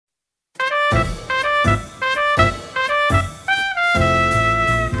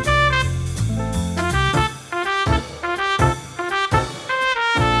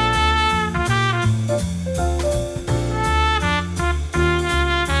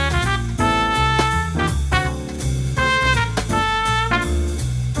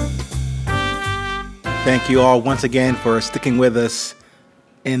Thank you all once again for sticking with us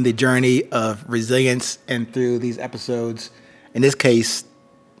in the journey of resilience and through these episodes. In this case,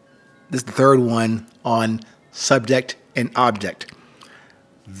 this is the third one on subject and object.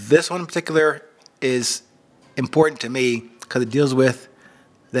 This one in particular is important to me because it deals with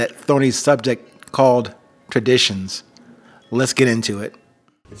that thorny subject called traditions. Let's get into it.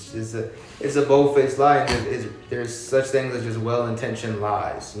 It's a bold-faced lie. There's such things as just well-intentioned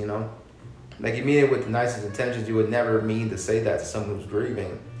lies, you know? Like, you mean it with the nicest intentions, you would never mean to say that to someone who's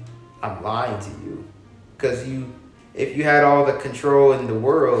grieving. I'm lying to you. Because if you had all the control in the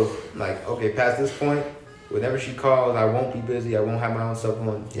world, like, okay, past this point, whenever she calls, I won't be busy, I won't have my own cell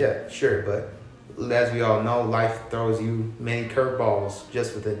phone. Yeah, sure, but as we all know, life throws you many curveballs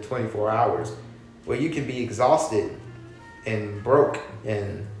just within 24 hours, where you can be exhausted and broke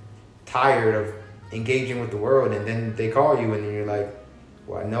and tired of engaging with the world, and then they call you and you're like,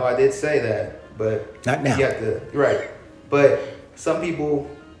 well, I know I did say that, but not now. You have to, right. But some people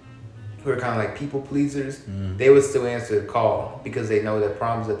who are kind of like people pleasers, they would still answer the call because they know the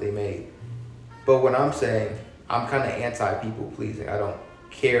promise that they made. But what I'm saying, I'm kind of anti-people pleasing. I don't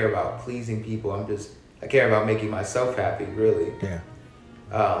care about pleasing people. I care about making myself happy, really.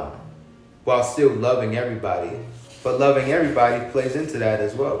 Yeah. While still loving everybody. But loving everybody plays into that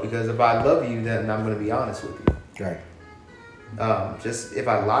as well, because if I love you, then I'm going to be honest with you. Right. Just if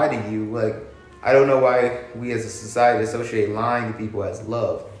I lie to you, like, I don't know why we as a society associate lying to people as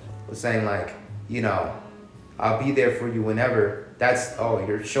love. We're saying, like, you know, I'll be there for you whenever. That's, oh,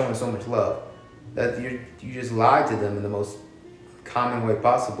 you're showing so much love. That you just lied to them in the most common way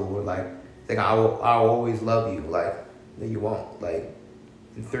possible. We're like I'll always love you. Like, no, you won't. Like,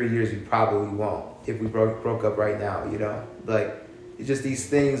 in 3 years, you probably won't. If we broke up right now, you know? Like, it's just these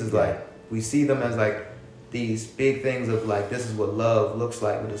things is like, we see them as like these big things of like, this is what love looks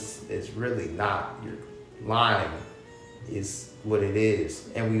like, but it's really not. You're lying is what it is.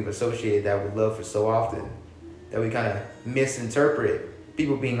 And we've associated that with love for so often that we kind of misinterpret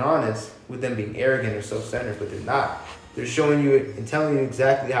people being honest with them being arrogant or self-centered, but they're not. They're showing you and telling you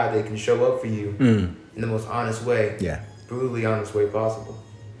exactly how they can show up for you in the most honest way. Yeah. Brutally honest way possible.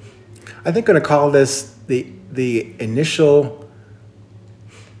 I think I'm going to call this the initial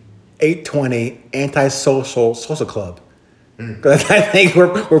 820 anti-social social club. Because I think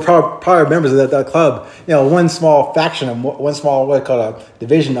we're probably members of that club. You know, one small faction of one small what I call a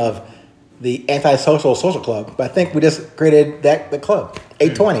division of the anti-social social club. But I think we just created the club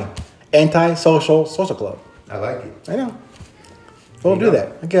 820 anti-social social club. I like it. I know. We'll do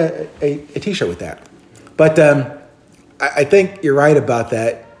that. I get a T-shirt with that. But I think you're right about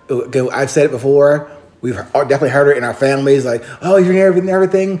that. I've said it before. We've definitely heard it in our families. Like, oh, you're near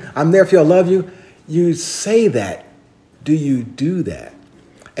everything. I'm there for you. I love you. You say that. Do you do that?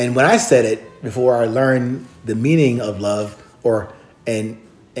 And when I said it before, I learned the meaning of love, and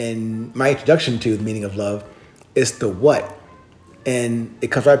my introduction to the meaning of love is the what, and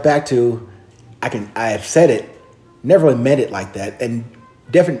it comes right back to I have said it, never really meant it like that, and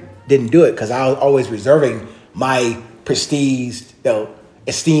definitely didn't do it because I was always reserving my prestige,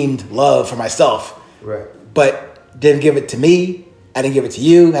 esteemed love for myself. Right. But didn't give it to me. I didn't give it to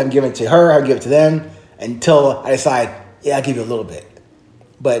you. I haven't given it to her. I haven't given it to them until I decide, yeah, I'll give you a little bit.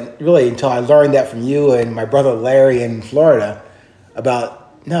 But really, until I learned that from you and my brother Larry in Florida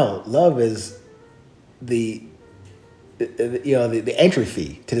about, no, love is the entry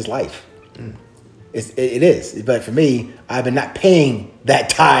fee to this life. It is. But for me, I've been not paying that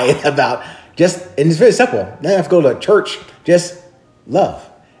tithe about just, and it's very simple. Now I have to go to church, just love.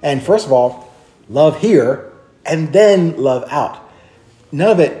 And first of all, love here, and then love out. None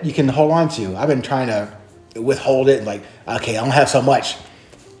of it you can hold on to. I've been trying to withhold it, like, okay, I don't have so much.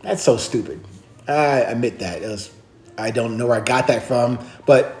 That's so stupid. I admit that. I don't know where I got that from,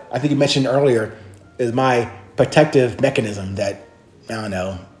 but I think you mentioned earlier is my protective mechanism that, I don't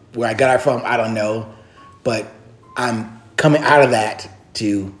know, where I got it from, I don't know, but I'm coming out of that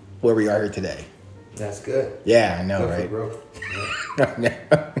to where we are here today. That's good. Yeah, I know, good right? For growth.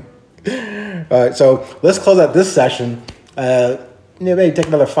 All right, so let's close out this session. Maybe take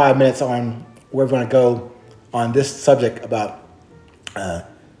another 5 minutes on where we're going to go on this subject about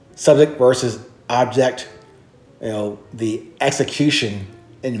subject versus object, the execution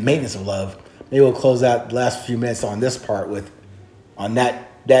and maintenance of love. Maybe we'll close out the last few minutes on this part on that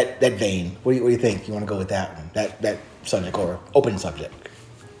vein. What do you think? You want to go with that one? That subject or open subject?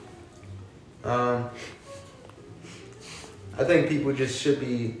 I think people just should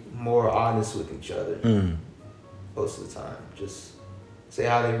be more honest with each other most of the time. Just say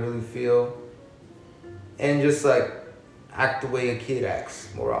how they really feel, and just like act the way a kid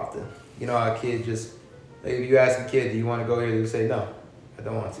acts more often. You know, how a kid just Like if you ask a kid, do you want to go here? They'll say, no, I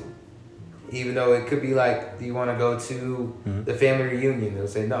don't want to. Even though it could be like, do you want to go to the family reunion? They'll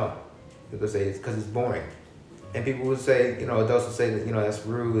say, no. They'll say, it's because it's boring. And people will say, adults will say that, that's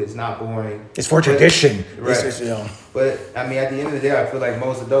rude, it's not boring. It's for tradition. Right. It's, But, I mean, at the end of the day, I feel like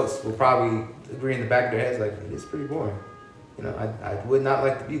most adults will probably agree in the back of their heads, like, it's pretty boring. I would not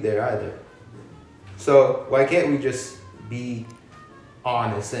like to be there either. So, why can't we just be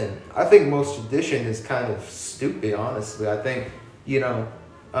honest? And I think most tradition is kind of stupid, honestly. I think,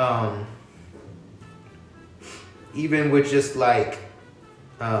 even with just like,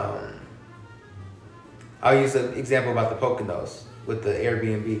 I'll use an example about the Poconos with the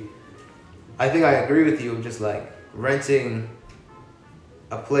Airbnb. I think I agree with you, just like renting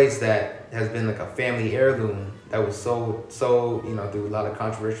a place that has been like a family heirloom that was sold, through a lot of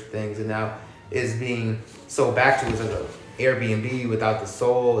controversial things, and now is being sold back to us as an Airbnb without the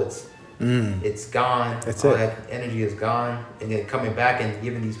soul. It's gone. That's all it. that energy is gone, and then coming back and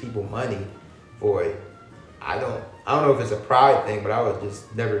giving these people money for it. I don't know if it's a pride thing, but I would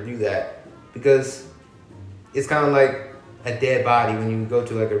just never do that, because it's kind of like a dead body. When you go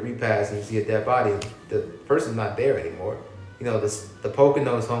to like a repast and you see a dead body, the person's not there anymore. The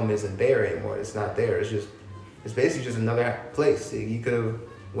Poconos home isn't there anymore. It's not there. It's basically just another place. You could have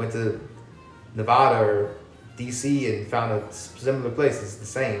went to Nevada or DC and found a similar place. It's the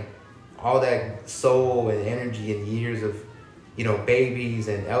same. All that soul and energy and years of, babies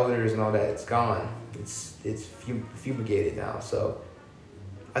and elders and all that, it's gone. It's fumigated now. So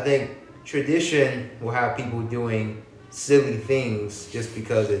I think tradition will have people doing silly things just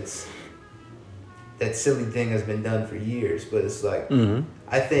because that silly thing has been done for years. But it's like,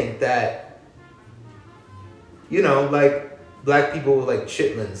 I think that, like black people like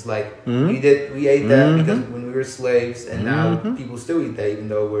chitlins, like we ate that because when we were slaves, and now people still eat that even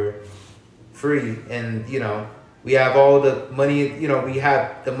though we're free. And we have all the money, we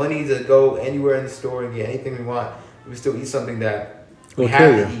have the money to go anywhere in the store and get anything we want. We still eat something that we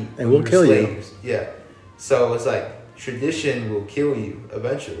have to eat, and we'll kill you. Yeah. So it's like tradition will kill you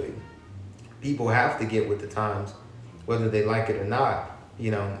eventually. People have to get with the times, whether they like it or not.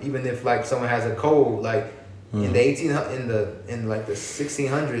 Even if like someone has a cold, like in the in like the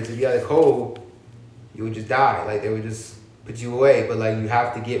 1600s, if you had a cold, you would just die. Like they would just put you away. But like you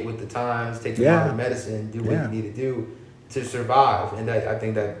have to get with the times, take your modern medicine, do what you need to do to survive. And I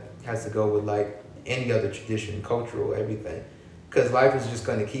think that has to go with like any other tradition, cultural, everything. Because life is just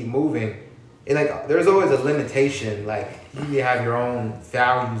going to keep moving. And like there's always a limitation. Like you have your own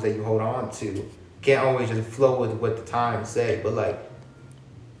values that you hold on to. You can't always just flow with what the times say. But like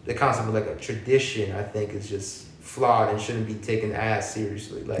the concept of like a tradition, I think, is just flawed and shouldn't be taken as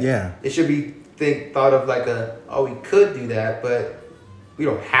seriously. Like it should be thought of like we could do that, but we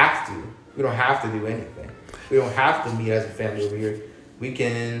don't have to. We don't have to do anything. We don't have to meet as a family over here. We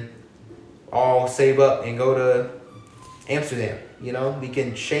can all save up and go to Amsterdam. We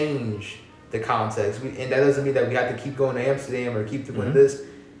can change the context. And that doesn't mean that we have to keep going to Amsterdam or keep doing this.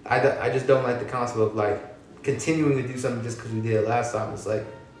 I just don't like the concept of like continuing to do something just because we did it last time. It's like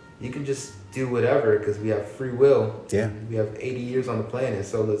you can just do whatever because we have free will. Yeah. We have 80 years on the planet,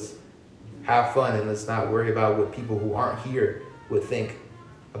 so let's have fun and let's not worry about what people who aren't here would think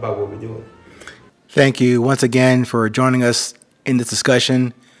about what we're doing. Thank you once again for joining us in this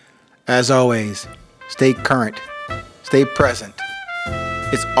discussion. As always, stay current, stay present.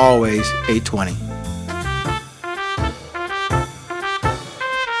 It's always 820.